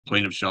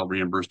Plaintiff shall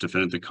reimburse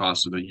defendant the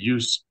cost of the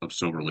use of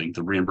Soberlink.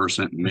 The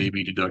reimbursement may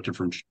be deducted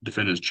from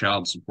defendant's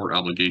child support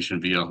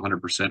obligation via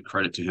 100%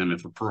 credit to him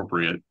if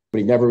appropriate. But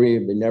he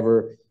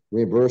never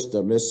reimbursed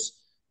Miss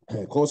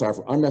Closar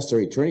for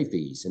unnecessary attorney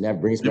fees, and that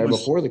brings matter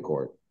before the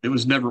court. It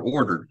was never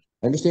ordered.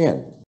 I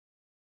understand.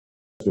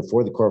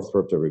 Before the court for the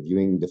purpose of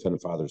reviewing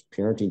defendant father's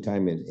parenting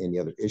time and any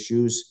other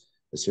issues,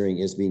 this hearing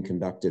is being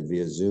conducted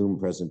via Zoom.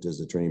 Present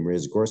is Attorney Maria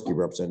Zagorski,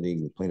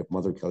 representing the plaintiff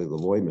mother, Kelly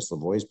Levoy. Ms.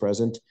 Levoy is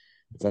present.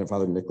 Defendant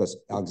father, Nicholas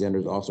Alexander,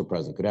 is also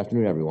present. Good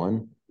afternoon,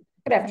 everyone.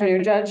 Good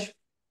afternoon, Judge.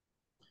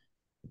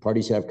 The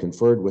parties have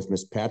conferred with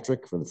Ms.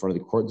 Patrick from the front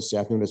of the court this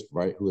afternoon,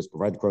 who has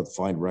provided the court with the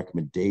following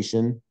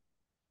recommendation.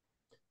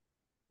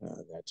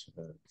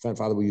 Defendant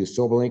father will use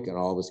Soberlink and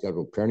all of his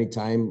scheduled parenting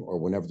time or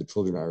whenever the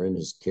children are in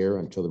his care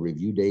until the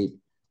review date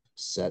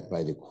set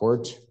by the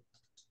court,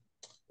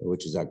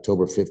 which is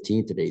October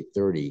 15th at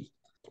 8:30.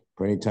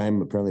 Parenting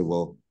time apparently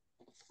will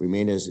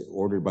remain as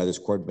ordered by this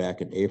court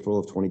back in April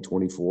of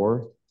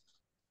 2024.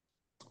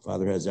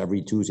 Father has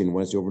every Tuesday and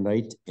Wednesday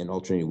overnight and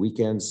alternating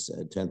weekends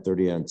at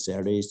 10:30 on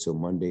Saturdays till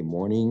Monday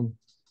morning.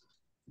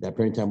 That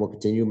parenting time will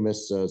continue,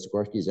 Ms.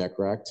 Zagorski, is that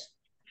correct?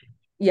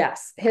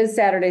 Yes, his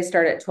Saturdays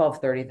start at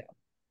 12:30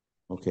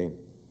 though. Okay.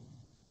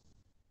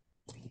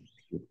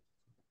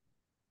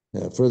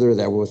 Further,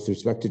 that with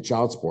respect to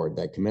child support,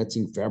 that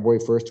commencing February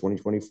 1st,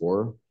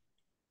 2024,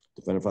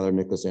 defendant father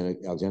Nicholas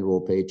Alexander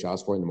will pay child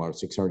support in the amount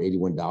of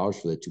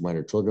 $681 for the two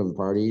minor children of the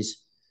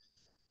parties.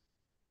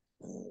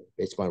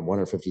 Based upon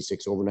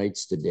 156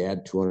 overnights to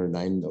dad,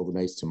 209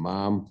 overnights to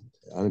mom.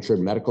 Uninsured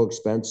medical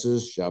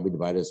expenses shall be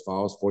divided as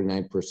follows: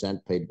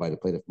 49% paid by the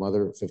plaintiff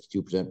mother,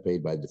 52%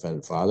 paid by the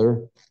defendant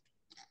father.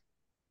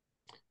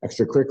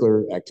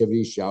 Extracurricular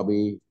activities shall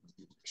be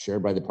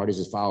shared by the parties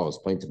as follows: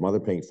 plaintiff mother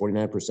paying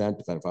 49%,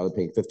 defendant father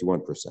paying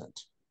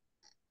 51%.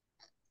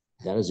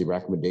 That is the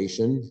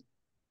recommendation.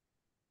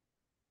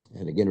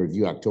 And again,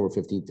 review October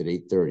 15th at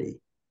 8:30.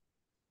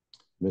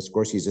 Ms.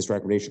 Gorski, is this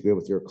recommendation agree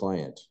with your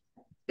client?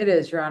 It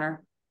is, Your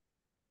Honor.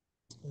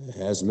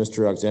 Has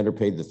Mr. Alexander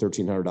paid the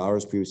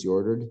 $1,300 previously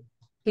ordered?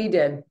 He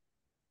did.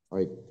 All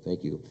right,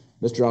 thank you.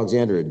 Mr.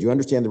 Alexander, do you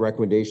understand the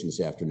recommendation this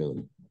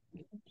afternoon?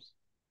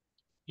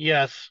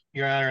 Yes,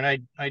 Your Honor,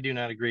 and I do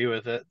not agree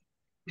with it.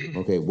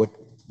 Okay,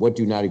 what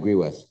do you not agree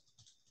with?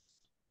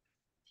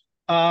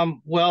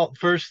 Well,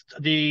 first,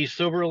 the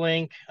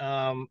Soberlink,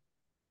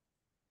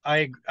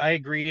 I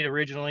agreed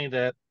originally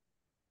that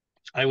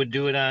I would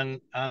do it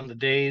on the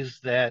days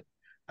that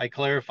I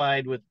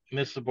clarified with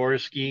Ms.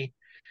 Zagorski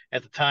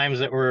at the times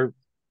that were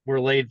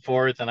laid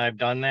forth, and I've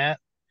done that.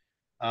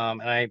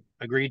 And I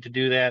agreed to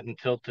do that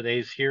until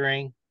today's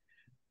hearing.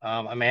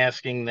 I'm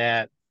asking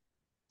that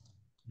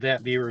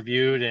be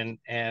reviewed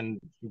and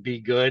be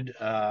good.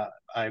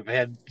 I've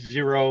had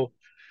 0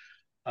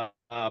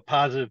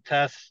 positive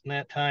tests in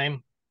that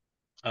time.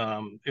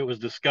 It was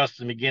discussed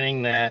in the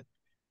beginning that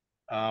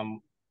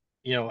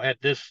you know,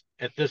 at this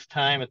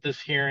time, at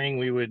this hearing,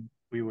 we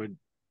would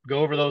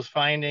go over those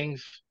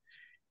findings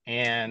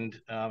and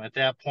at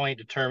that point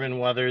determine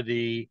whether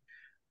the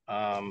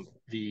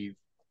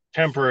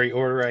temporary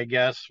order, I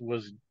guess,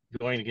 was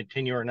going to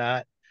continue or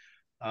not.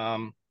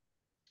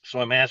 So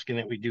I'm asking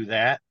that we do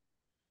that.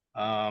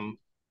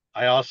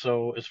 I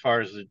also, as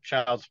far as the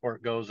child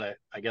support goes,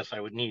 I guess I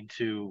would need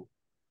to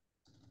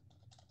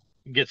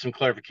get some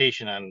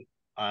clarification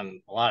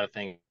on a lot of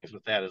things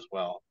with that as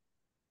well.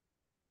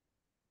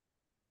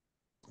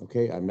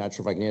 Okay, I'm not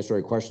sure if I can answer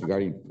your question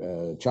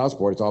regarding child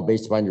support. It's all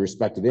based upon your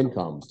respective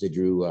incomes. Did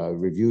you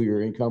review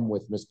your income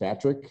with Ms.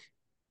 Patrick?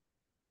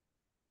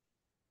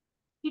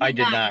 I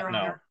did not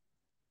know.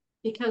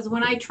 Because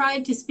when I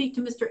tried to speak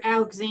to Mr.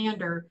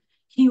 Alexander,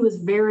 he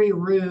was very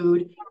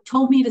rude,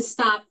 told me to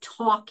stop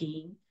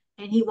talking,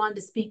 and he wanted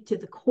to speak to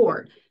the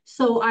court.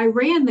 So I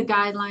ran the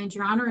guidelines,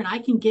 Your Honor, and I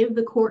can give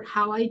the court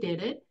how I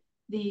did it.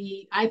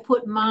 I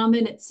put mom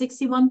in at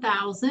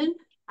 61,000.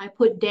 I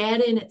put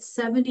dad in at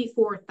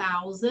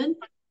 74,000.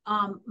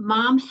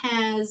 Mom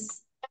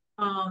has,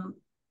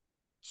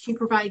 she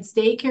provides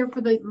daycare for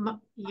the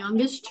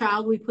youngest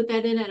child. We put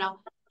that in at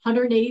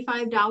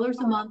 $185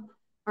 a month,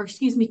 or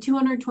excuse me,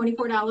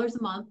 $224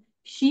 a month.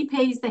 She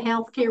pays the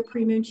health care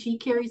premium. She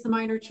carries the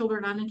minor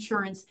children on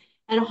insurance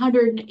at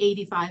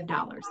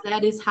 $185.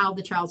 That is how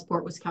the child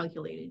support was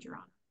calculated, Your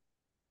Honor.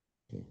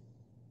 Okay.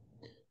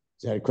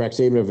 Is that a correct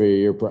statement of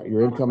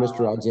your income,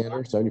 Mr.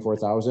 Alexander?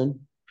 74,000?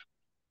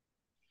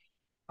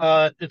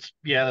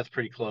 That's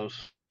pretty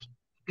close.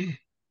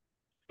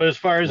 But as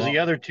far as the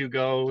other two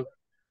go,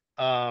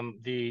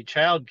 the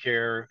child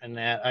care and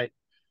that,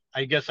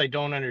 I guess I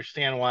don't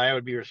understand why I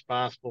would be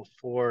responsible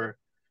for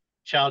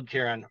child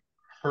care on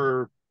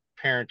her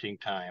parenting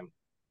time.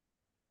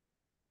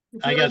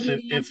 Would you like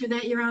me to answer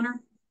that, Your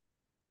Honor?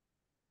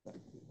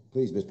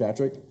 Please, Ms.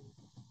 Patrick.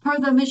 Per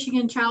the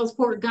Michigan child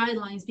support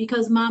guidelines,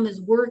 because mom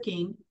is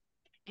working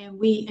and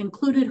we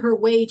included her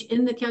wage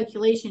in the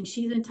calculation,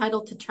 she's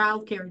entitled to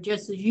child care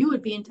just as you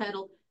would be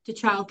entitled to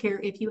child care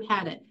if you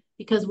had it.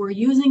 Because we're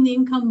using the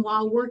income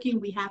while working,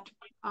 we have to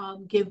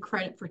give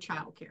credit for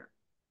child care.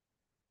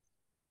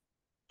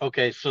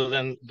 Okay, so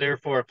then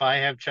therefore, if I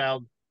have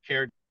child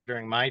care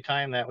during my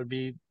time, that would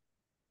be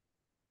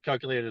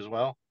calculated as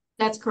well?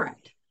 That's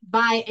correct.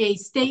 By a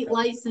state Okay.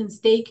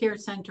 licensed daycare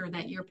center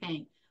that you're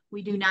paying.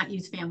 We do not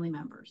use family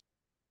members.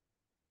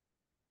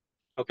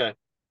 Okay.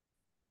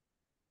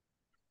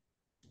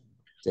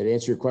 Does that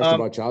answer your question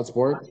about child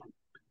support?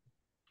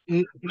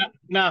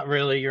 Not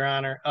really, Your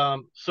Honor.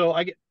 So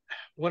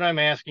what I'm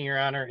asking, Your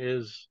Honor,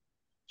 is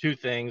two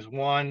things.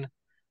 One,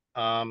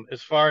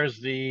 as far as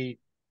the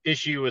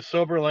issue with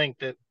Soberlink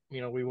that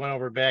we went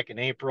over back in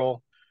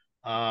April,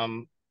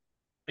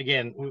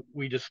 again,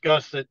 we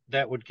discussed that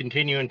that would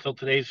continue until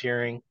today's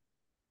hearing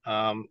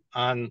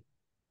on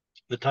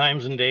the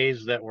times and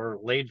days that were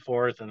laid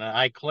forth, and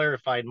I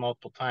clarified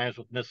multiple times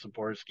with Ms.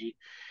 Saborski,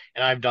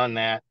 and I've done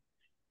that,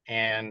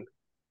 and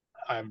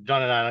I've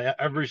done it on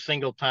every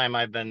single time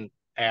I've been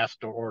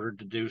asked or ordered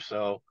to do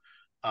so.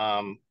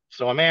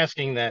 So I'm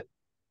asking that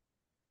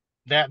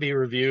be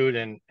reviewed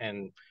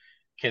and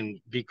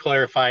can be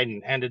clarified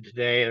and ended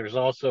today. There's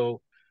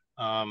also,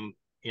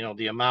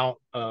 the amount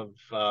of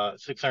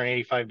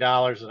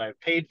 $685 that I've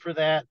paid for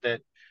that.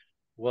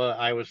 Well,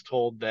 I was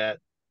told that,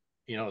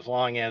 as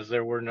long as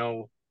there were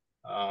no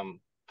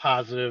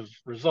positive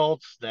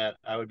results, that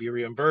I would be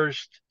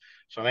reimbursed.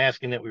 So I'm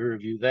asking that we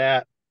review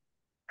that.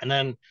 And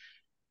then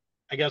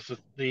I guess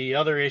the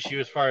other issue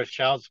as far as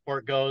child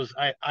support goes,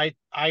 I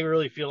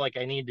really feel like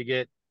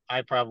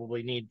I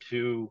probably need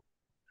to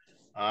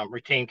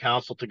retain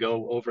counsel to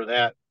go over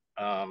that.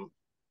 So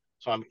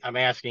I'm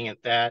asking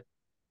that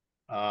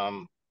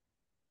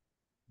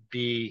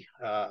be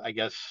I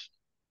guess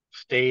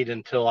stayed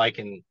until I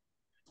can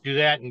do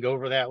that and go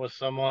over that with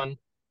someone.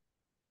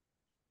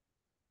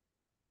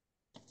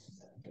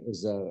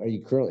 Is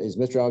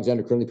Mr.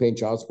 Alexander currently paying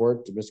child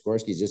support to Mr.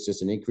 Gorski? Is this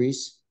just an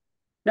increase?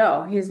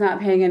 No, he's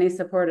not paying any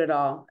support at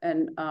all.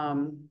 And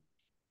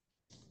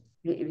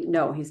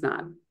no, he's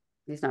not.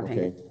 He's not paying.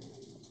 Okay.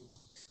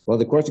 Well,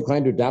 the court's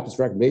inclined to adopt this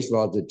recommendation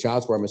about the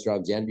child support, Mr.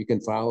 Alexander. You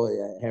can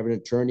have an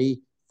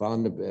attorney,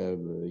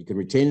 you can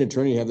retain an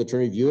attorney, have the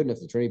attorney view it. And if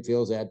the attorney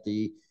feels that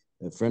the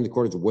friend of the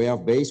court is way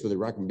off base with a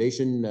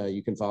recommendation,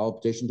 you can file a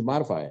petition to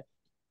modify it.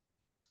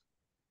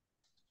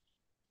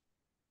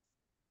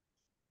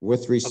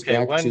 With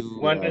respect okay, to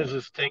when does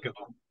this take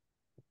effect?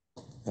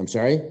 I'm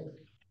sorry?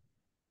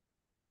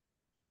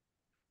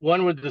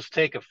 When would this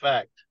take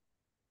effect?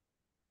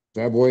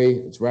 February,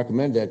 it's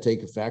recommended that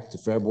take effect to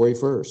February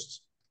 1st.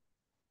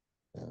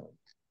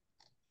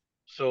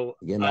 So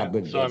again, I'm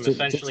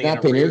essentially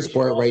not paying any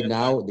support right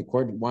now. The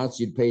court wants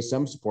you to pay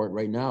some support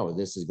right now.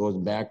 This goes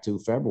back to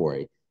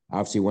February,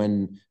 obviously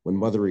when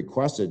mother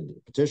requested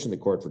petition the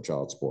court for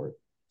child support.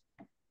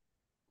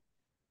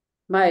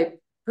 My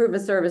proof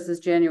of service is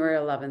January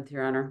 11th,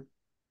 Your Honor.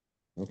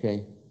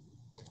 Okay,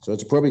 so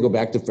it's appropriate to go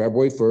back to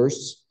February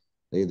 1st.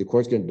 The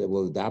court's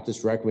will adopt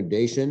this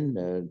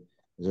recommendation.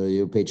 So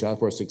you pay child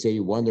support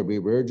 681. There'll be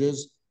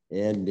arrearages,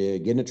 and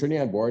get an attorney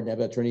on board and have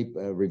that attorney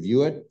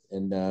review it.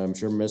 And I'm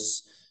sure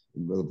Miss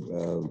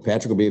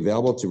Patrick will be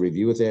available to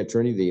review with that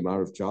attorney the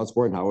amount of child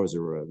support and how it was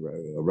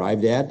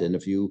arrived at. And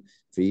if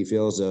he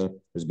feels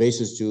there's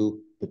basis to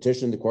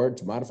petition the court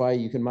to modify,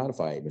 you can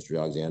modify it, Mr.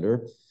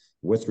 Alexander.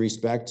 With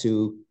respect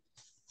to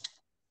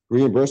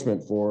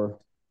reimbursement for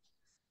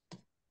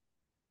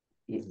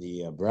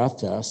the breath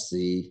test,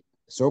 the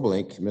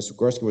Soberlink, Mr.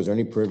 Gorski, was there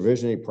any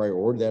provision, any prior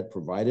order that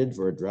provided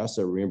for address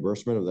a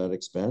reimbursement of that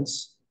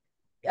expense?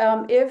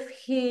 If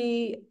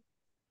he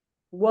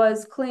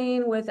was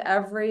clean with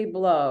every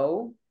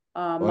blow,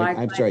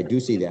 I'm sorry, I do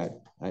see that.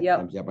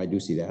 Yep, I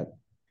do see that.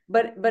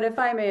 But if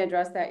I may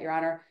address that, Your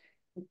Honor,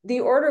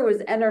 the order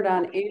was entered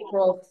on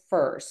April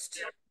 1st.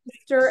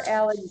 Mr.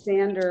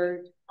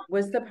 Alexander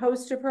was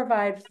supposed to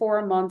provide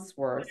 4 months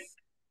worth,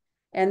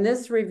 and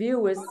this review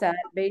was set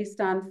based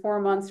on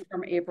 4 months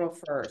from April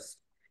 1st.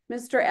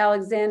 Mr.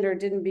 Alexander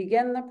didn't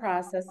begin the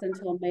process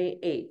until May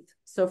 8th.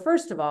 So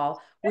first of all,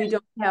 we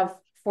don't have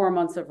 4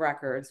 months of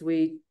records.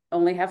 We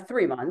only have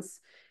 3 months.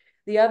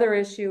 The other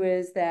issue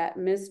is that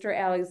Mr.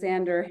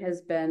 Alexander has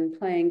been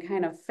playing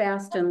kind of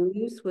fast and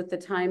loose with the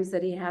times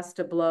that he has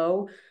to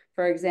blow.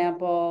 For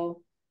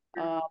example,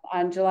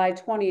 on July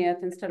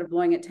 20th, instead of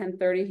blowing at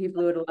 10:30, he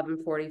blew at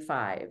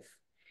 11:45.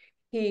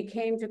 He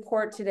came to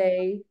court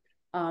today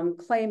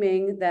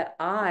claiming that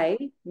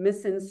I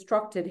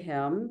misinstructed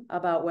him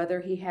about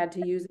whether he had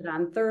to use it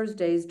on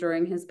Thursdays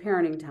during his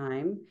parenting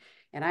time.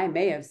 And I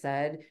may have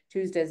said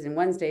Tuesdays and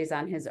Wednesdays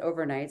on his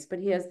overnights, but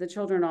he has the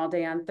children all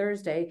day on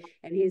Thursday,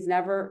 and he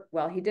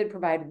did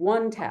provide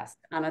one test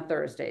on a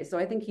Thursday. So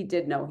I think he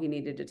did know he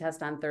needed to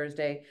test on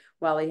Thursday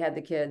while he had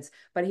the kids,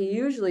 but he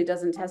usually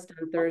doesn't test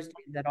on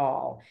Thursdays at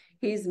all.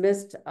 He's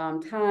missed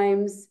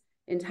times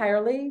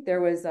entirely.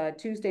 There was a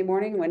Tuesday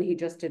morning when he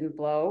just didn't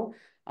blow.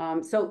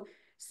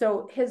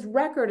 So his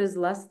record is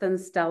less than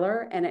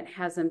stellar, and it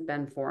hasn't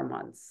been 4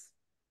 months.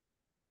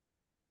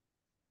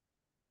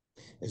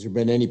 Has there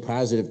been any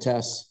positive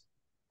tests?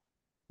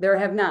 There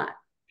have not.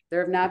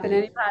 There have not been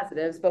any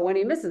positives, but when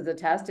he misses a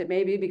test, it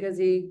may be because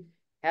he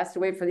has to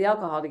wait for the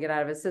alcohol to get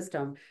out of his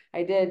system.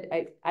 I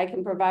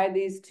can provide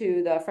these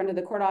to the front of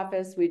the court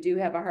office. We do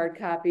have a hard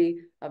copy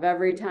of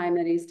every time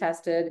that he's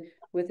tested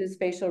with his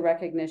facial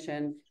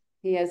recognition.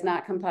 He has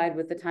not complied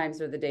with the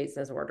times or the dates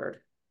as ordered.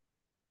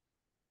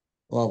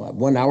 Well,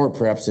 1 hour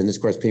perhaps in this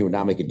court's opinion would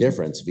not make a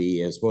difference. If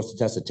he is supposed to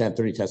test at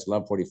 10:30, test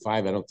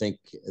 11:45, I don't think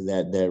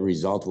that the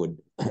result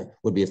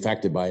would be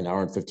affected by an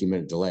hour and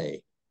 15-minute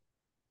delay.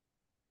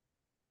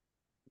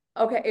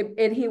 Okay,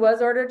 and he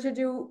was ordered to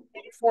do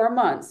 4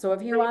 months. So if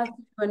he wants to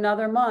do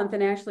another month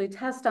and actually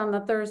test on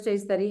the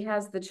Thursdays that he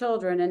has the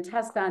children and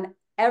test on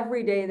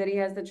every day that he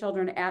has the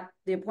children at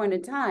the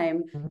appointed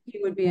time, he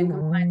would be in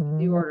compliance with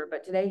the order,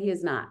 but today he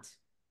is not.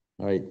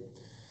 All right.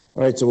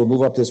 All right, so we'll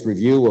move up this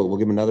review. We'll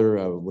give him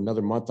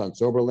another month on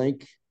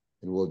Soberlink,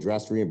 and we'll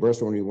address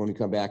reimbursement when we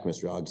come back,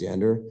 Mr.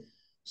 Alexander.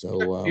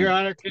 So Your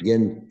Honor,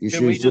 again, you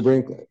should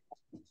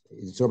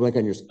Soberlink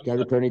on your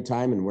scheduled parenting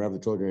time and wherever the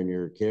children are in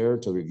your care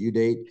till the review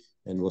date,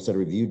 and we'll set a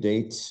review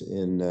date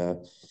in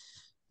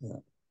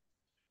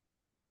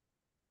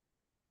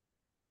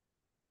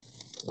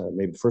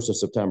maybe 1st of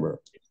September.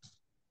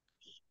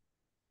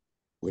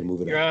 We'll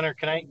move it Your up. Honor,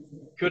 could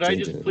I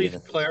just please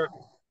clarify?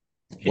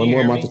 One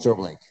more month of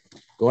Soberlink.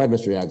 Go ahead,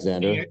 Mr.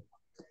 Alexander.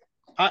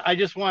 I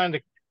just wanted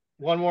to,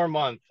 1 more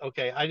month.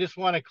 Okay, I just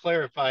want to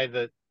clarify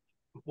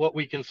what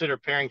we consider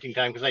parenting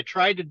time, because I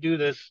tried to do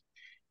this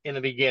in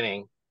the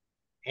beginning,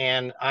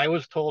 and I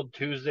was told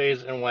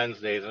Tuesdays and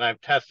Wednesdays, and I've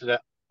tested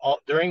it all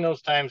during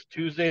those times,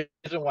 Tuesdays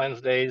and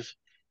Wednesdays,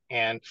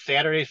 and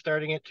Saturday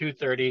starting at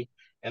 2:30,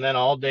 and then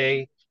all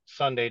day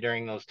Sunday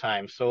during those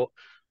times. So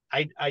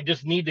I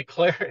just need to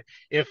clear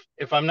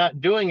if I'm not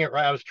doing it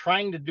right. I was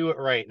trying to do it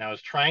right, and I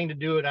was trying to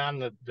do it on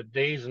the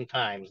days and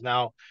times.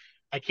 Now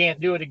I can't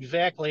do it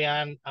exactly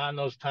on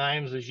those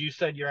times, as you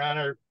said, Your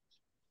Honor,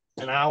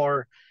 an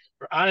hour.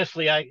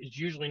 Honestly, it's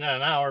usually not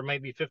an hour,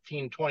 maybe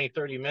 15, 20,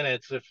 30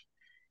 minutes if,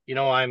 you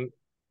know, I'm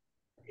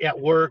at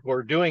work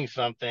or doing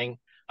something.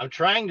 I'm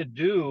trying to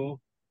do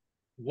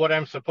what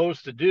I'm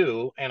supposed to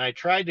do, and I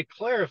tried to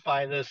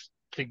clarify this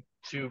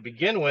to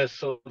begin with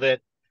so that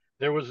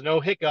there was no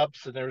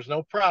hiccups and there was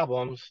no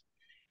problems,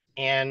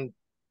 and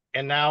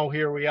now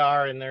here we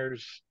are, and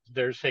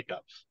there's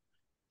hiccups.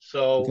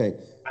 So okay.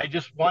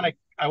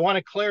 I want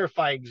to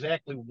clarify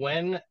exactly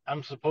when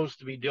I'm supposed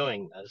to be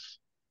doing this.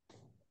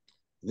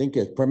 I think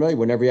it's primarily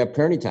whenever you have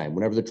parenting time,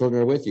 whenever the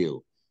children are with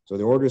you. So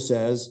the order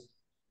says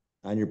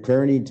on your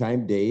parenting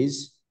time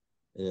days,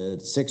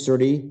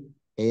 6:30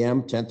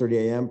 a.m., 10:30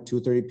 a.m.,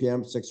 2:30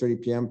 p.m.,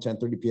 6:30 p.m.,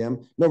 10:30 p.m.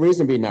 No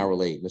reason to be an hour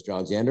late, Mr.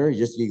 Alexander.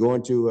 You go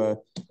into,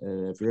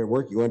 if you're at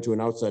work, you go into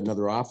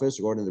another office,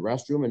 you go into the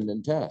restroom and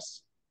then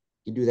test.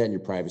 You can do that in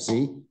your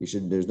privacy.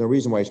 There's no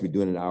reason why you should be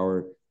doing an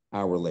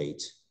hour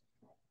late.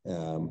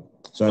 So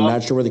I'm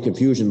not sure where the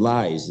confusion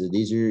lies.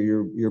 These are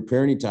your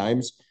parenting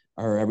times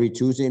are every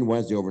Tuesday and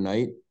Wednesday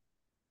overnight,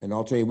 and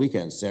alternate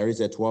weekends,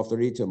 Saturdays at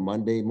 12:30 to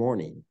Monday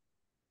morning.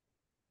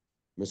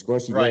 Ms.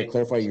 Gorsuch, you got to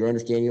clarify your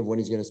understanding of when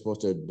he's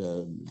supposed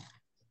to.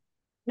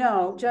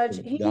 No, Judge.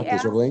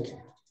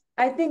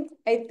 I think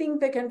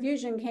the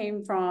confusion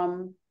came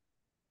from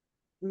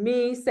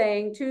me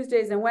saying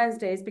Tuesdays and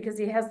Wednesdays because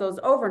he has those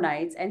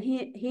overnights, and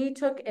he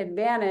took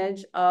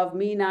advantage of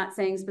me not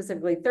saying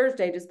specifically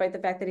Thursday, despite the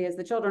fact that he has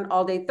the children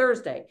all day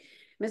Thursday.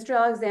 Mr.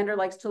 Alexander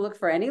likes to look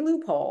for any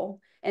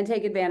loophole and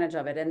take advantage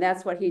of it, and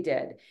that's what he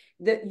did.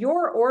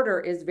 Your order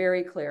is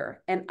very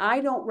clear, and I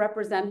don't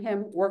represent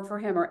him, work for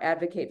him, or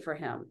advocate for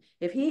him.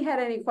 If he had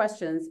any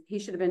questions, he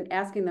should have been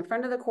asking the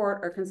friend of the court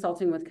or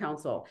consulting with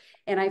counsel,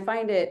 and I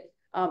find it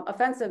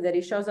offensive that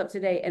he shows up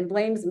today and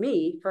blames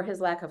me for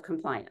his lack of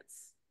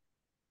compliance.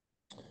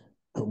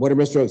 What are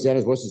Mr.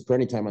 Alexander's, what's his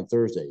parenting time on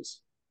Thursdays?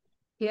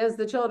 He has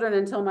the children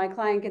until my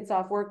client gets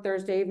off work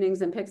Thursday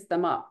evenings and picks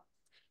them up.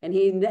 And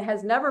he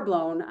has never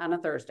blown on a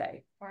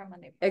Thursday or a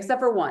Monday,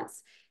 except for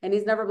once. And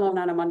he's never blown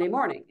on a Monday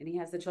morning, and he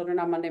has the children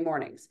on Monday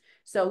mornings.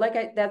 So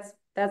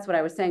that's what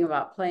I was saying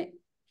about playing.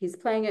 He's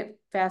playing it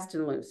fast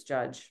and loose,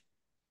 Judge.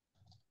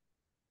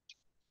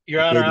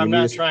 Your Honor, I'm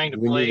not trying to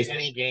play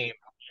any game.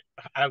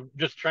 I'm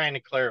just trying to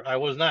clarify. I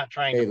was not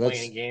trying to play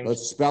any games.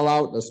 Let's spell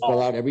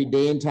out every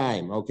day and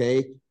time.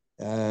 Okay.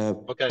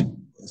 Okay.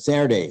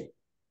 Saturday.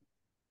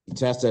 You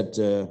test at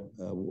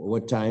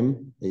what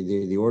time?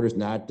 The order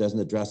doesn't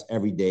address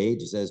every day.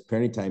 It just says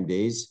parenting time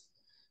days.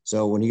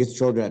 So when he gets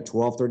children at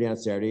 12:30 on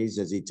Saturdays,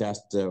 does he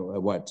test at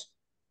what?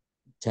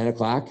 10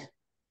 o'clock?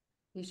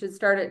 He should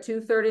start at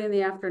 2:30 in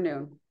the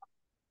afternoon.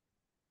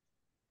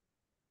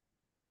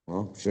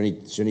 Well,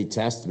 shouldn't he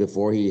test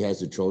before he has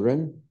the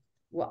children?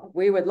 Well,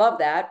 we would love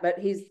that, but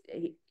he's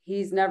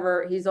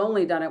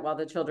only done it while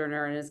the children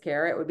are in his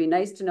care. It would be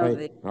nice to know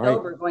that he's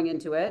sober going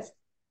into it.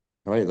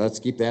 All right, let's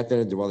keep that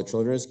then while the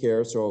children are in his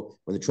care. So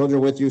when the children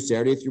are with you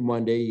Saturday through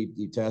Monday,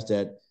 you test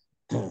at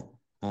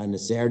on the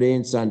Saturday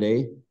and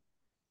Sunday.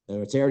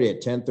 Saturday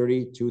at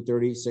 10:30,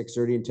 2:30,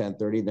 6:30, and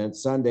 10:30. Then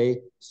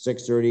Sunday,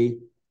 6:30,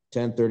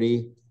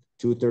 10:30,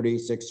 2:30,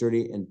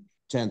 6:30, and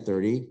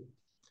 10:30.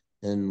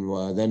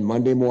 And then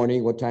Monday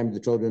morning, what time do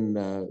the children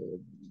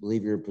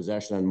leave your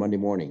possession on Monday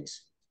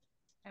mornings?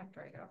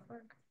 After I get off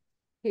work.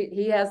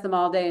 He has them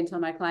all day until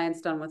my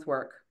client's done with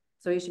work.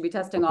 So he should be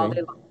testing all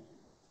day long.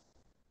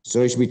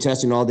 So he should be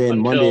testing all day on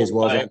Until Monday as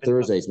well as on 5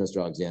 Thursdays,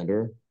 Mr.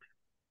 Alexander.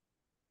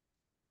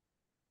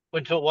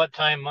 Until what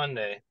time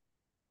Monday?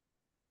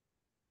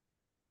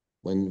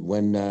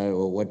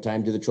 What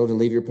time do the children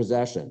leave your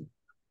possession?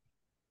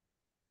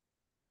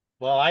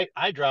 Well,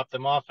 I drop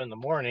them off in the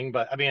morning,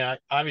 but I mean, I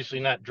obviously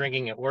not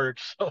drinking at work.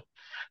 So,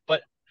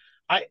 but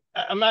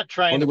I'm not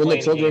trying Only to when play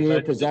the children any in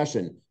your games.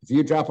 possession. If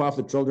you drop off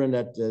the children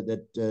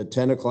at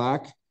 10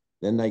 o'clock,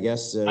 then I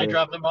guess I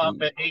drop them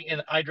off at 8,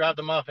 and I drop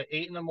them off at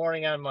 8 in the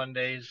morning on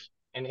Mondays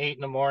and 8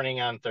 in the morning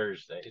on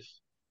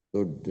Thursdays.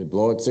 So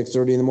blow at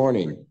 6:30 in the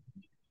morning.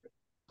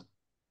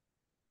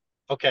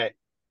 Okay,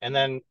 and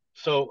then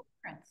so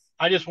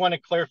I just want to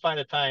clarify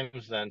the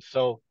times then.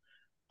 So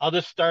I'll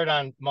just start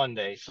on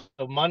Monday.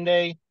 So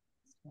Monday,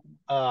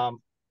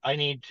 I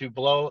need to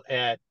blow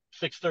at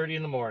 6:30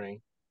 in the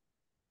morning.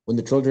 When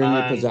the children are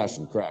in your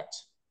possession, correct?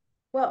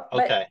 Well,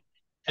 okay,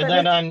 and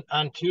but then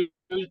on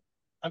Tuesday,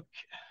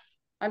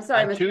 I'm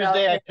sorry, on Mr.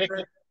 Tuesday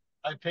Alexander.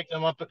 I picked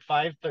them up at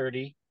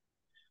 5:30.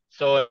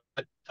 So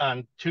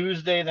on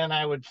Tuesday, then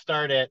I would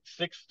start at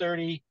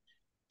 6:30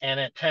 and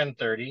at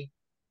 10:30,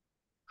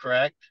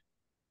 correct?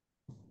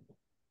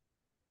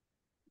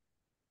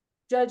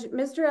 Judge,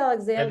 Mr.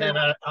 Alexander. And then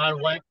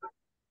on Wednesday.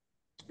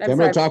 I'm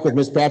going to talk with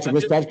Ms. Patrick.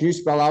 Ms. Patrick, can you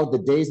spell out the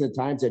days and the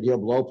times that he'll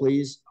blow,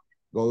 please?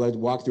 Let's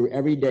walk through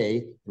every day,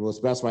 and we'll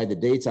specify the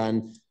dates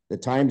on, the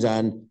times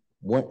on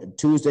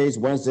Tuesdays,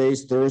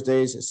 Wednesdays,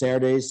 Thursdays,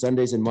 Saturdays,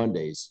 Sundays, and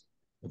Mondays.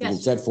 If you can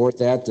set forth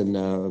that, and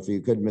if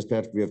you could, Ms.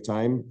 Patrick, we have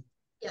time.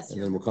 Yes.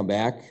 And then we'll come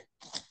back,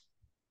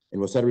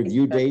 and we'll set a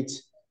review date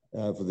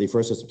for the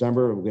 1st of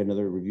September. We'll get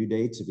another review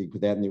date, so if you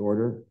put that in the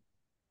order.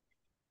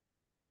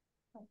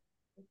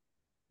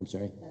 I'm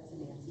sorry.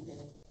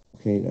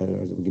 Okay,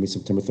 give me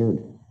September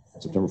 3rd,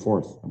 September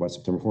 4th. How about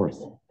September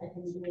 4th?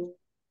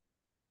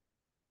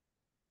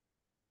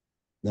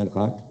 9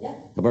 o'clock? Yeah.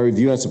 How about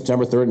review on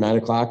September 3rd, 9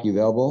 o'clock? You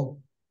available?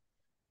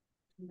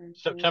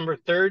 September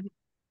 3rd?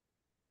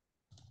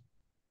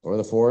 Or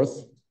the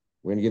 4th?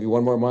 We're going to give you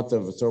one more month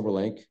of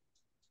Soberlink.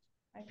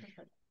 I'm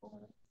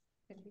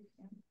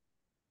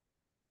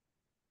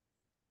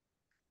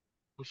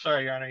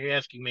sorry, Your Honor, you're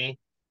asking me.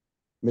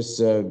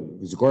 Ms.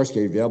 Zagorski,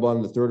 are you available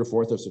on the 3rd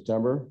or 4th of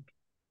September?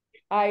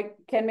 I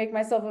can make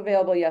myself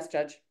available, yes,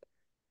 Judge.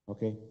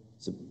 Okay.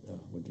 So,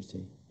 what did you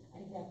say?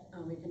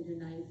 We can do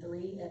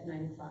 9/3 at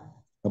 9 o'clock.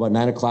 How about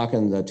 9 o'clock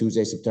on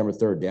Tuesday, September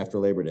 3rd, after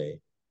Labor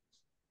Day?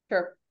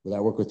 Sure. Will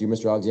that work with you,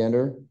 Mr.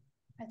 Alexander?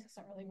 That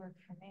doesn't really work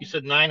for me. You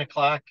said 9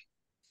 o'clock?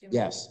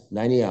 Yes,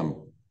 9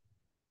 a.m.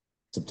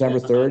 September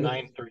 3rd?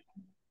 9:30.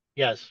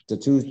 Yes. The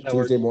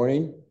Tuesday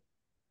morning?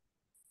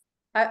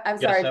 I'm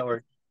sorry. Yes,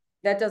 that,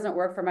 that doesn't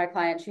work for my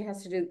client. She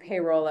has to do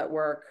payroll at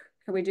work.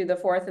 Can we do the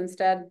 4th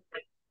instead?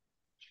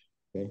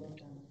 Okay.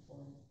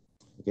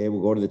 Okay,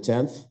 we'll go to the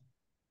 10th.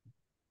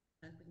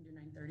 We can do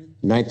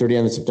 9:30. 9:30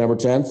 on the September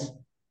 10th.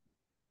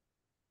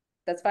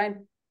 That's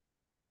fine.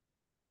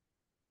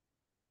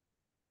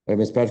 All right,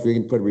 Ms. Patrick, you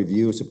can put a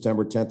review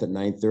September 10th at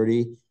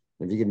 9:30.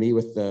 If you can meet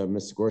with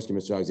Ms. Sikorsky,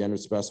 Mr. Alexander,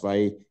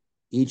 specify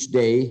each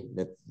day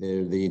that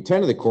the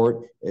intent of the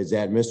court is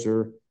that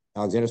Mr.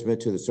 Alexander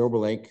submit to the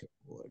Soberlink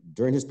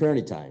during his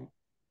parenting time.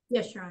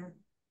 Yes, Your Honor.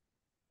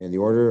 And the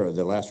order,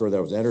 the last order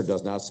that was entered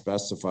does not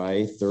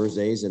specify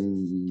Thursdays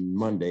and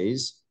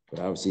Mondays, but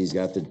obviously he's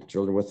got the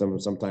children with him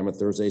sometime on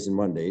Thursdays and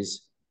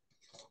Mondays.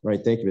 All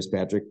right, thank you, Ms.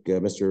 Patrick.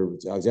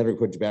 Mr. Alexander,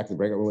 put you back in the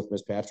breakout room with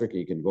Ms. Patrick.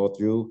 You can go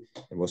through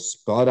and we'll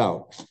spell it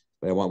out.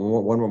 But I want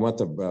one more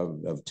month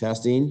of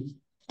testing.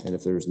 And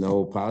if there's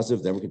no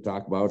positive, then we can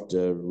talk about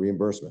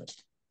reimbursement.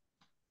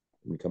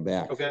 When we come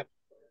back. okay.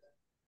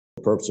 For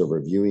the purpose of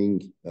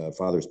reviewing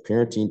father's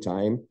parenting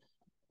time,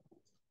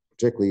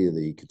 particularly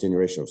the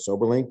continuation of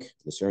Soberlink.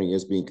 This hearing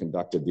is being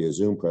conducted via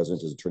Zoom.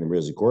 Present is Attorney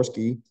Maria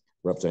Zagorski,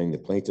 representing the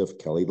plaintiff,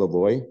 Kelly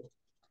Levoy.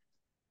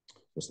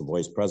 Mr. Levoy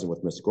is present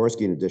with Ms.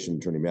 Zagorski. In addition,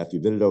 Attorney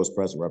Matthew Vitito is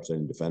present,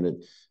 representing the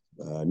defendant,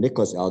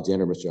 Nicholas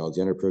Alexander. Mr.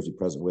 Alexander appears to be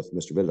present with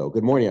Mr. Vitito.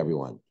 Good morning,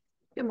 everyone.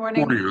 Good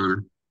morning. Morning,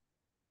 Your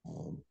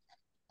Honor.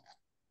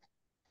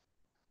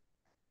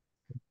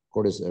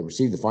 Court has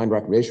received the fine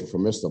recommendation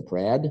from Mr.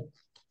 Pratt. I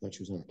thought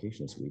she was on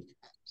vacation this week.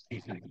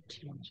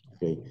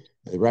 Okay.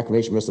 The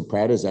recommendation of Mr.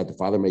 Pratt is that the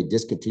father may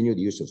discontinue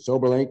the use of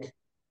Soberlink.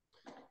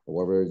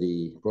 However,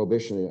 the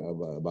prohibition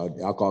about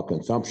alcohol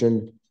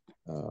consumption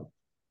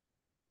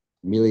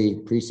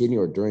immediately preceding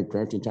or during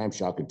parenting time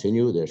shall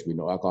continue. There should be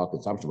no alcohol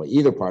consumption by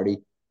either party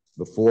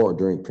before or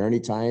during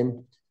parenting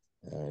time.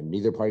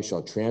 Neither party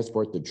shall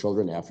transport the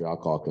children after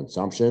alcohol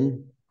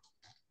consumption.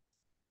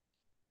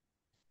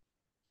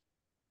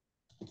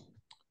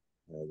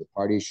 The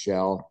parties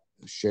shall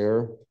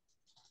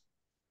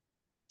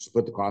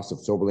split the cost of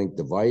Soberlink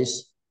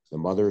device, the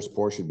mother's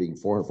portion being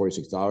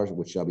 $446,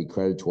 which shall be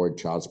credited toward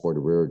child support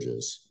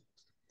arrearages.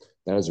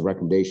 That is a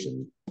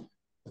recommendation.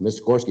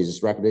 Ms. Sikorsky, is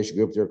this recommendation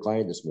good with your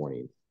client this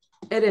morning?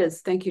 It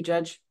is. Thank you,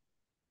 Judge.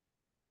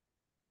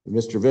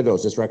 Mr. Vitito,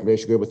 is this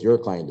recommendation good with your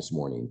client this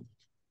morning?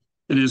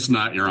 It is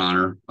not, Your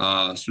Honor.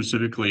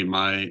 Specifically,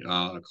 my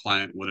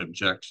client would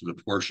object to the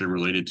portion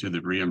related to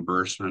the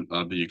reimbursement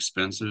of the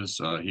expenses.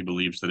 He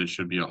believes that it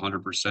should be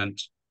 100%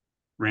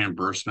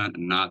 reimbursement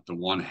and not the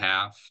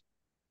 1/2.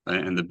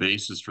 And the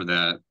basis for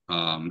that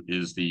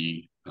is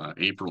the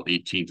April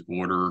 18th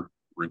order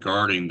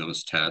regarding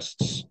those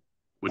tests,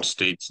 which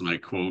states, and I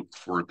quote,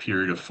 "For a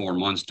period of 4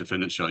 months,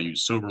 defendant shall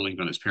use Soberlink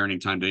on his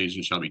parenting time days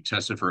and shall be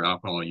tested for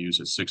alcohol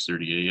use at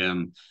 6:30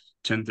 a.m.,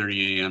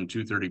 10:30 a.m.,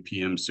 2:30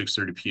 p.m.,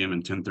 6:30 p.m.,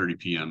 and 10:30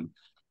 p.m.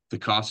 The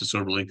cost of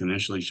Soberlink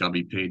initially shall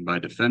be paid by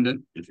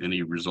defendant. If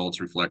any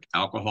results reflect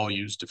alcohol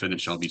use, defendant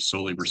shall be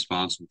solely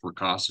responsible for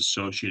costs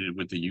associated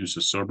with the use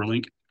of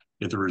Soberlink.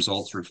 If the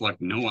results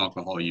reflect no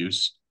alcohol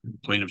use,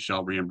 plaintiff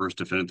shall reimburse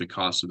defendant the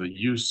cost of the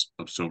use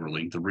of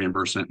Soberlink. The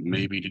reimbursement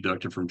may be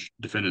deducted from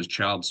defendant's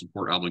child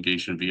support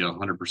obligation via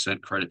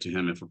 100% credit to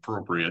him if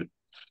appropriate.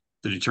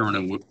 The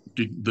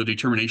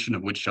determination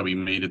of which shall be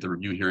made at the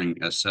review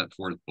hearing as set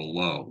forth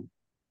below."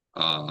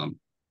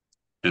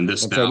 And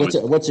this I'm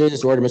sorry, what's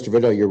this order, Mr.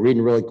 Vito? You're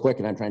reading really quick,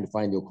 and I'm trying to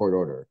find the court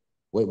order.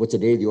 What's the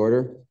date of the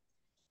order?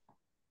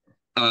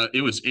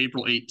 It was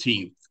April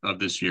 18th of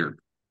this year.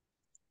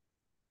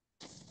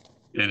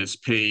 And it's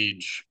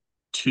page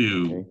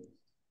 2. Okay.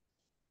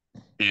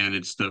 And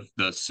it's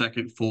the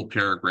second full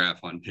paragraph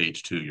on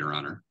page 2, Your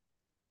Honor.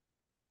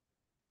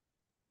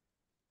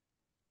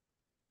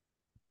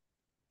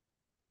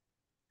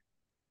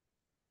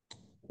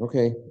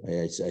 Okay,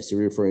 I see what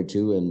you're referring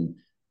to. And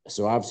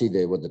so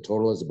obviously what the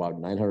total is about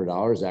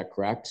 $900, is that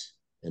correct?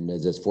 And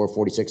is this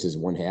 446 is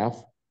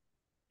 1/2?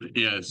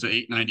 Yeah, it's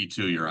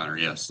 892, Your Honor.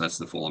 Yes, that's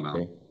the full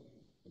amount. Okay.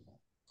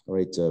 All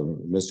right,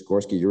 Mr.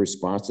 Gorski, your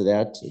response to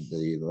that?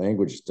 The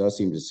language does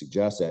seem to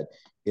suggest that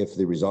if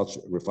the results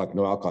reflect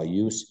no alcohol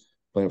use,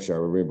 plaintiff shall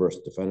reimburse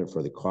the defendant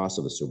for the cost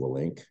of the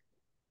Soberlink.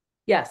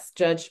 Yes,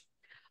 Judge.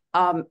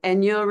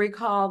 And you'll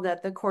recall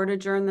that the court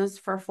adjourned this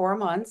for 4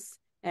 months,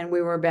 and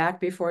we were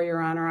back before Your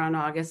Honor on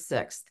August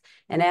 6th.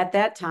 And at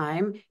that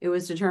time, it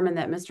was determined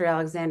that Mr.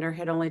 Alexander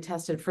had only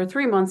tested for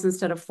 3 months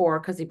instead of 4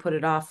 because he put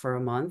it off for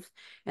a month.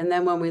 And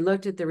then when we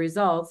looked at the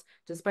results,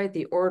 despite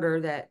the order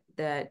that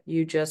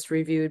you just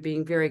reviewed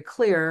being very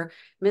clear,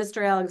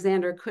 Mr.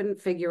 Alexander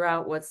couldn't figure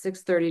out what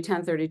 6:30,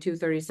 10:30,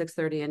 2:30,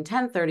 6:30, and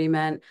 10:30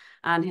 meant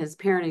on his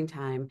parenting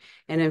time.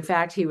 And in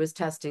fact, he was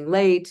testing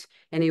late,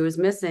 and he was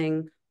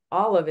missing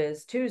all of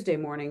his Tuesday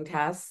morning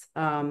tests.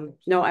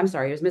 No, I'm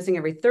sorry. He was missing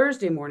every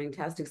Thursday morning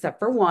test except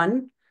for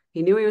one.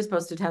 He knew he was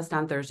supposed to test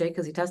on Thursday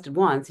because he tested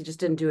once. He just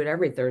didn't do it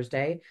every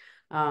Thursday.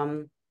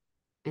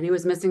 And he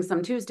was missing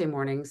some Tuesday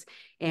mornings.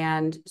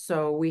 And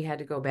so we had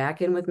to go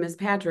back in with Ms.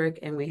 Patrick,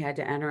 and we had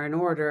to enter an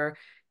order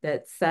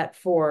that set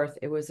forth.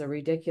 It was a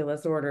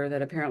ridiculous order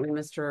that apparently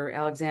Mr.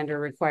 Alexander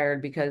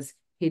required because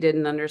he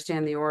didn't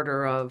understand the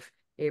order of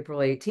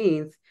April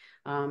 18th.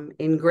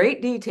 In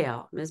great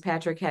detail, Ms.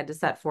 Patrick had to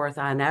set forth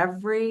on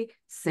every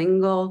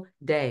single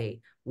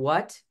day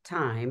what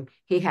time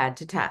he had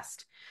to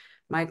test.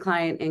 My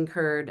client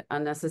incurred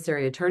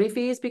unnecessary attorney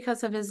fees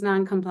because of his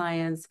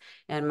noncompliance,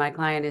 and my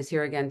client is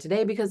here again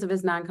today because of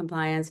his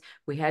noncompliance.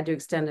 We had to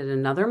extend it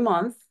another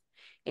month,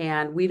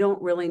 and we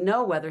don't really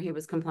know whether he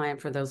was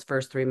compliant for those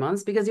first 3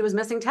 months because he was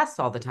missing tests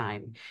all the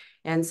time.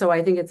 And so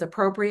I think it's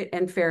appropriate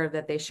and fair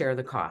that they share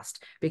the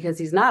cost because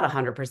he's not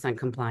 100%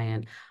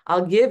 compliant.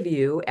 I'll give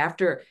you,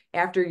 after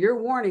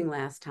your warning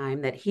last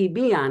time that he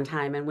be on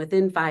time and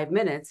within 5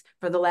 minutes,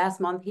 for the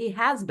last month he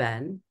has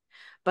been,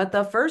 but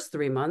the first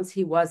 3 months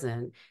he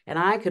wasn't. And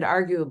I could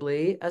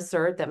arguably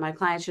assert that my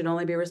client should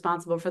only be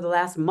responsible for the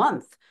last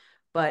month,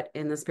 but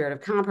in the spirit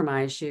of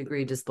compromise, she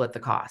agreed to split the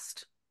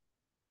cost.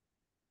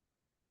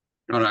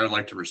 Your Honor, I'd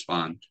like to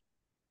respond.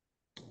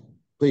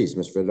 Please,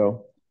 Mr.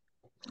 Vito.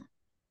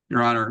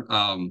 Your Honor,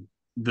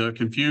 the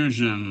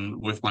confusion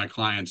with my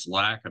client's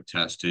lack of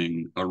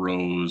testing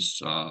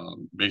arose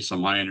based on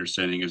my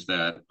understanding is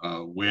that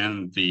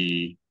when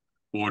the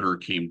order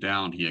came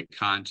down, he had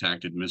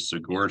contacted Ms.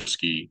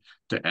 Zagorski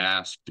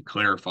to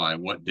clarify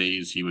what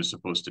days he was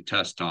supposed to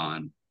test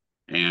on.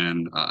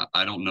 And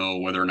I don't know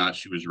whether or not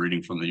she was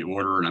reading from the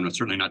order, and I'm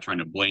certainly not trying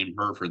to blame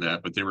her for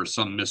that, but there was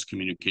some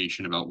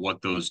miscommunication about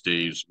what those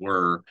days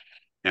were.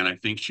 And I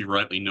think she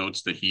rightly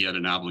notes that he had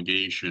an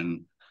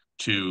obligation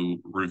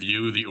to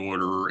review the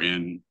order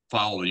and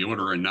follow the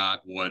order and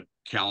not what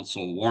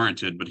counsel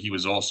warranted, but he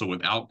was also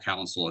without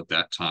counsel at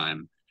that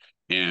time.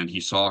 And he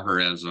saw her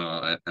as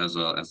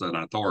an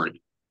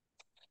authority.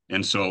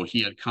 And so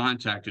he had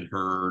contacted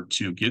her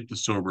to get the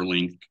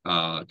Soberlink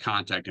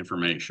contact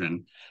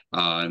information.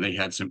 They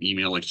had some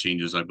email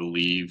exchanges, I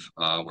believe,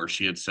 where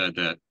she had said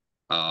that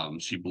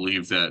she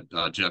believed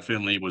that Jeff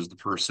Finley was the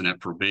person at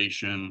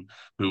probation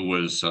who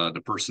was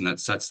the person that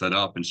sets that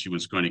up, and she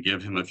was going to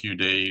give him a few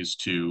days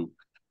to,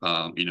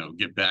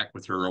 get back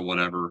with her or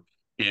whatever.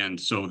 And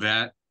so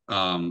that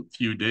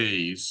few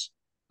days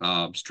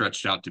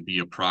stretched out to be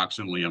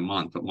approximately a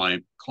month. But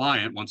my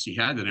client, once he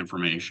had that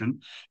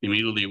information,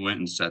 immediately went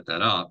and set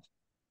that up.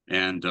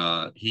 And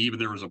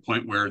there was a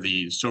point where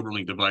the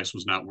Soberlink device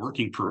was not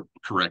working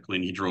correctly,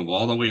 and he drove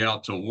all the way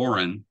out to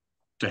Warren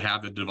to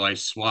have the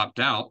device swapped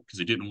out because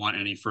he didn't want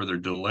any further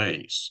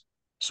delays.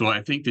 So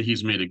I think that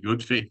he's made a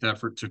good faith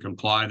effort to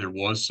comply. There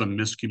was some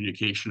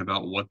miscommunication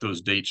about what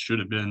those dates should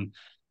have been.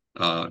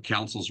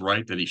 Counsel's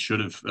right that he should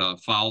have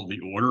followed the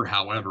order.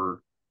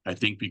 However, I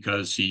think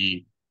because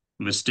he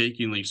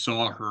mistakenly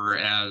saw her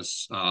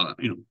as,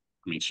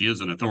 she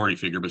is an authority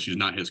figure, but she's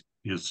not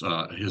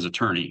his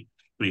attorney.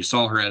 But he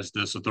saw her as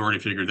this authority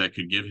figure that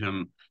could give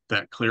him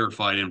that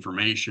clarified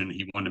information.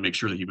 He wanted to make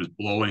sure that he was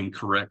blowing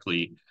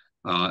correctly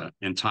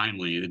and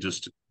timely. It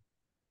just,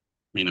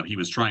 he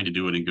was trying to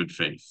do it in good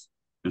faith.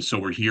 And so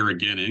we're here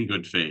again in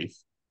good faith,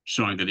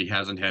 showing that he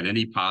hasn't had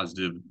any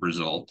positive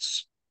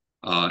results.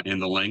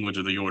 And the language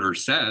of the order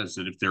says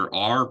that if there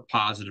are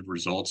positive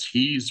results,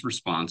 he's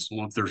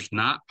responsible. If there's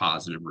not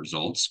positive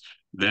results,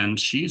 then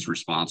she's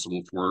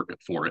responsible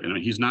for it. And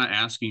he's not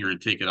asking her to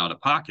take it out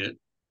of pocket.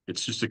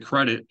 It's just a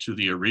credit to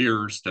the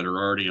arrears that are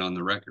already on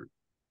the record.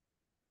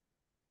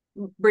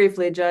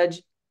 Briefly,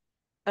 Judge,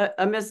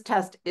 a missed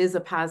test is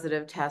a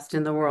positive test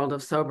in the world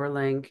of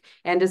Soberlink.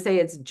 And to say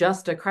it's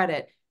just a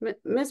credit,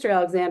 Mr.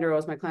 Alexander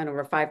owes my client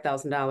over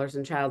 $5,000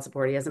 in child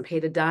support. He hasn't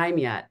paid a dime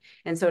yet.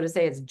 And so to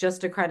say it's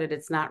just a credit,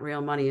 it's not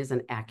real money,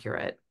 isn't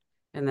accurate.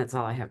 And that's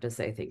all I have to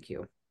say. Thank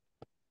you.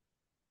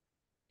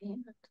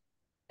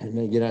 And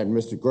again,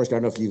 Mr. Gorski, I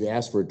don't know if you've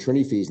asked for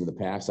attorney fees in the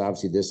past.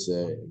 Obviously, this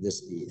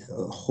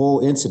whole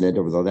incident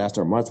over the last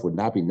 4 months would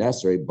not be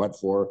necessary, but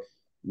for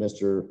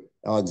Mr.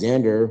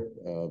 Alexander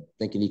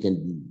thinking he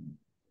can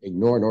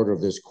ignore an order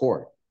of this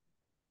court.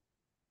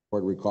 The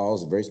court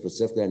recalls very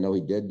specifically, I know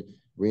he did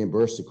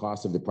reimburse the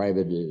cost of the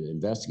private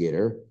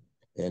investigator,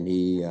 and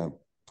he,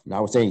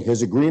 notwithstanding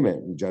his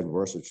agreement with Judge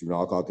Reimburse with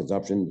alcohol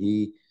consumption,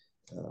 he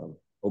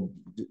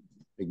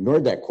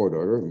ignored that court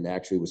order and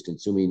actually was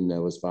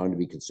found to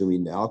be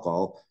consuming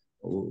alcohol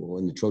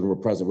when the children were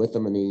present with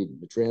him, and he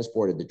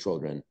transported the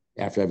children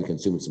after having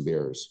consumed some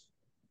beers.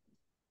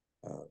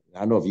 I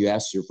don't know if you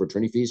asked for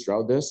attorney fees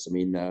throughout this. I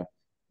mean,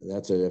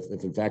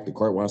 if in fact the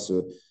court wants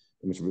to,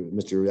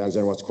 Mr.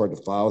 Alexander wants the court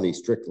to follow the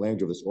strict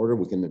language of this order,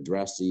 we can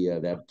address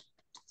that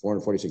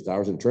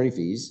 $446 in attorney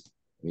fees.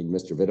 I mean,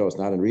 Mr. Vito, it's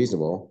not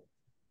unreasonable.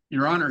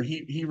 Your Honor,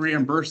 he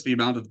reimbursed the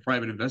amount of the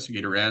private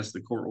investigator as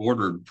the court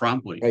ordered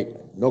promptly. Right,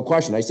 no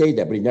question. I say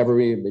that, but he never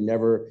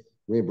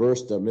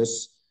reimbursed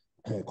Ms.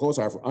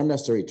 Kozar for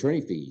unnecessary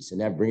attorney fees,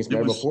 and that brings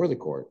matter before the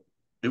court.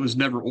 It was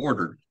never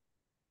ordered.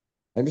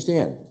 I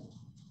understand,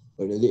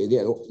 but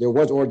there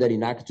was order that he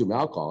not consume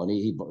alcohol, and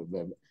he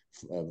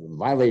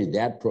violated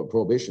that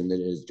prohibition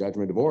that is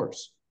judgment of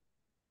divorce.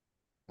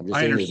 I'm just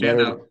saying, I understand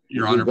that,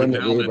 Your Honor, but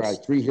now we've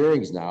had 3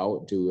 hearings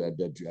now to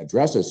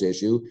address this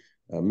issue.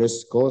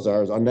 Ms.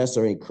 Kozar's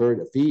unnecessary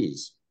incurred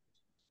fees.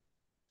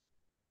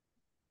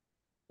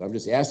 I'm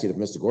just asking if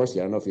Mr. Gorski, I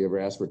don't know if you ever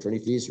asked for attorney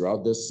fees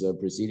throughout this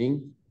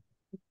proceeding.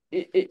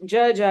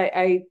 Judge,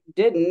 I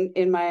didn't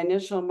in my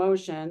initial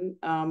motion,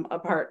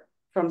 apart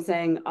from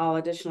saying all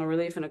additional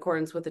relief in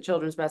accordance with the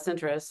children's best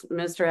interest.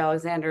 Mr.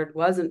 Alexander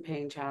wasn't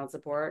paying child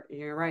support.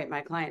 You're right.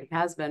 My client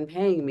has been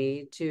paying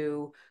me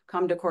to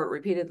come to court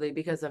repeatedly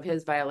because of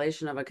his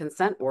violation of a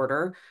consent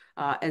order.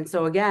 And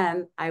so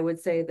again, I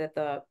would say that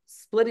the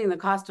splitting the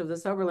cost of the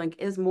Soberlink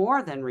is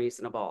more than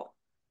reasonable.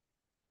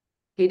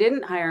 He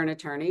didn't hire an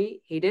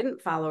attorney. He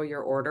didn't follow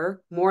your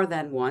order more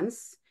than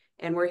once.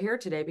 And we're here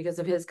today because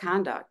of his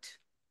conduct.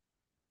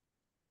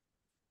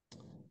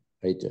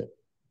 Right.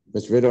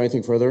 Mr. Vito,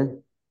 anything further?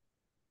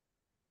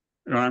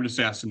 I'm just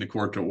asking the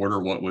court to order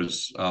what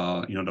was,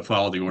 to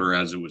follow the order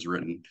as it was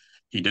written.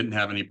 He didn't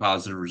have any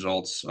positive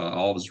results.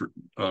 All of his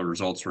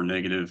results were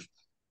negative,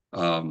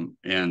 and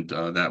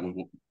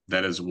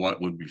that is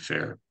what would be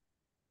fair.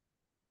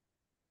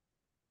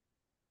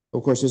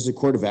 Of course, this is a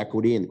court of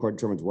equity, and the court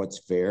determines what's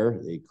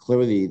fair.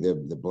 Clearly,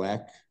 the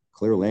black,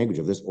 clear language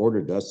of this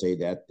order does say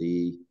that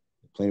the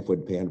plaintiff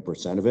would pay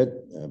 100% of it.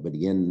 But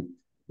again,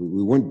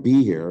 we wouldn't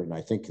be here, and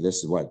I think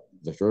this is what,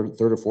 the third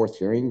or fourth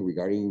hearing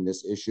regarding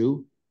this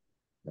issue.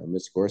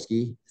 Ms.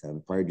 Gorski,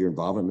 prior to your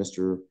involvement,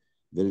 Mr.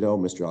 Vito,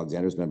 Mr.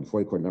 Alexander has been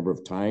before the court a number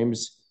of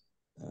times.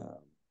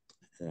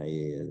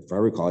 If I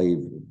recall,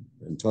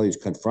 until he was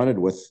confronted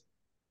with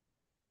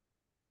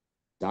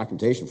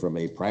documentation from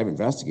a private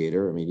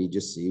investigator, I mean,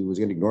 he was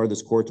going to ignore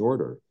this court's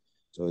order.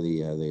 So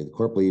the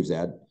court believes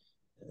that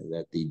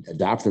the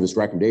adoption of this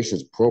recommendation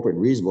is appropriate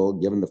and reasonable,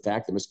 given the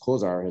fact that Ms.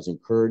 Kozar has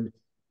incurred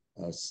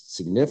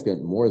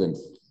significant more than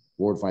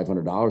 $400 to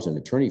 $500 in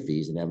attorney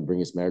fees and haven't bring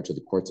this matter to the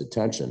court's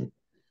attention.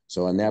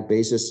 So on that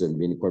basis, and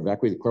being the court of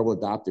equity, the court will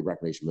adopt the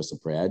recommendation, Mr.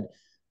 Pratt,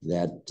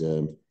 that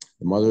the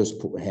mother's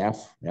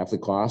half the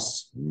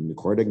costs. And the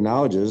court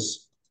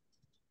acknowledges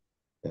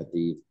that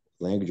the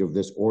language of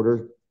this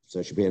order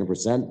says she pay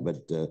 100%,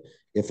 but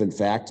if in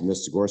fact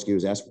Mr. Gorski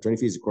was asked for attorney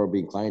fees, the court will be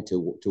inclined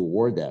to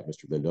award that,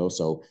 Mr. Bindo.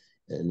 So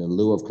in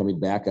lieu of coming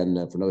back for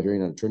another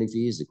hearing on attorney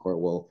fees, the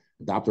court will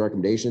adopt the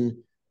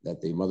recommendation that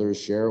the mother's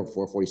share of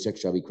 $446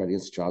 shall be credited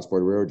against child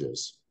support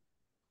arrearages.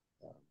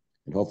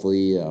 And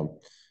hopefully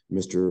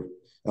Mr.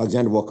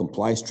 Alexander will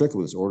comply strictly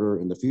with this order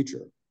in the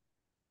future.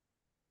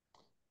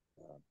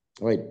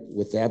 All right,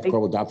 with that, the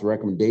court will adopt the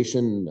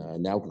recommendation.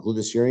 Now conclude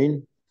this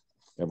hearing.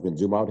 Everyone can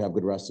zoom out. Have a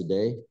good rest of the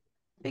day.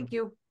 Thank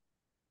you.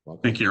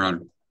 Welcome. Thank you, Your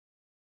Honor.